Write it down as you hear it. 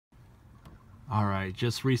Alright,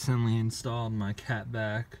 just recently installed my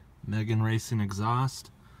Catback Megan Racing exhaust.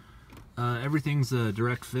 Everything's a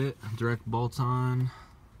direct fit, direct bolt on.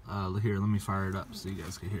 Here, let me fire it up so you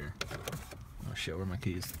guys can hear. Oh shit, where are my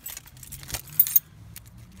keys?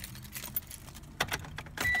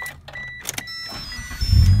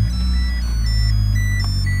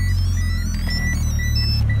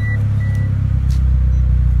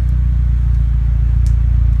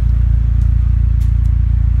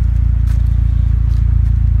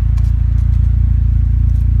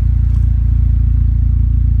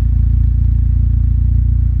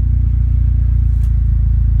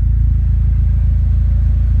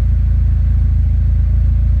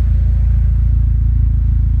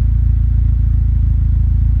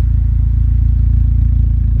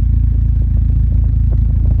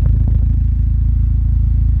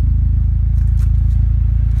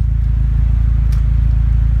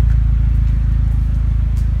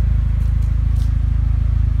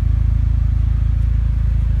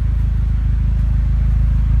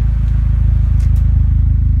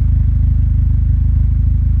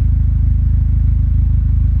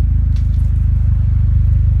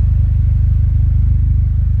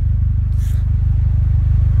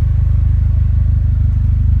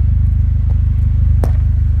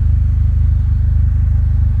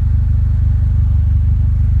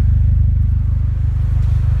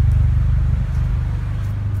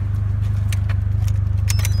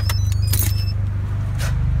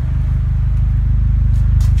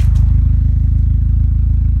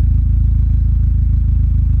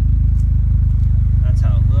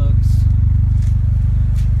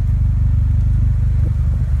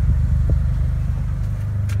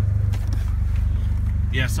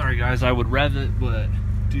 Yeah, sorry guys, I would rev it, but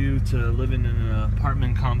due to living in an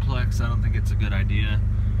apartment complex, I don't think it's a good idea.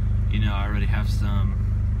 You know, I already have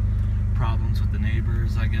some problems with the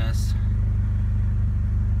neighbors, I guess.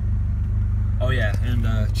 Oh yeah,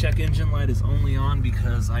 and check engine light is only on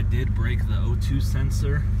because I did break the O2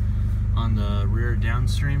 sensor on the rear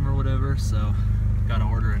downstream or whatever, so gotta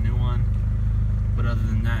order a new one. But other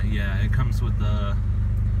than that, yeah, it comes with the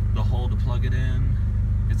hole to plug it in.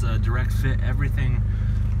 It's a direct fit, everything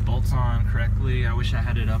bolts on correctly. I wish I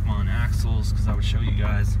had it up on axles because I would show you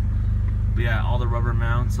guys. But yeah, all the rubber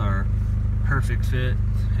mounts are perfect fit,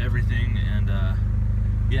 everything. And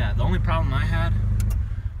yeah, the only problem I had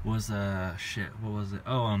was shit, what was it?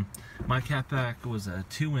 Oh, my Catback was a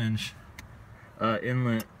 2-inch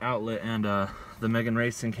inlet outlet, and the Megan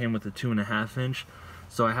Racing came with a 2.5-inch,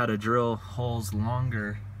 so I had to drill holes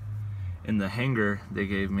longer in the hanger they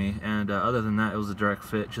gave me. And other than that, it was a direct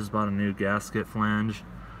fit. Just bought a new gasket flange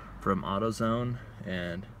from AutoZone,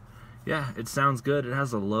 and yeah, it sounds good. It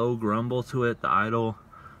has a low grumble to it. The idle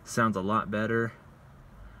sounds a lot better.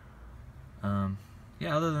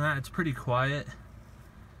 Yeah, other than that, it's pretty quiet.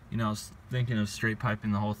 You know, I was thinking of straight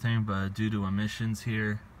piping the whole thing, but due to emissions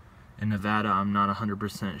here in Nevada, I'm not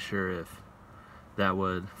 100% sure if that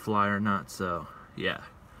would fly or not. So yeah,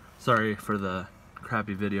 sorry for the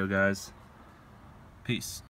crappy video, guys. Peace.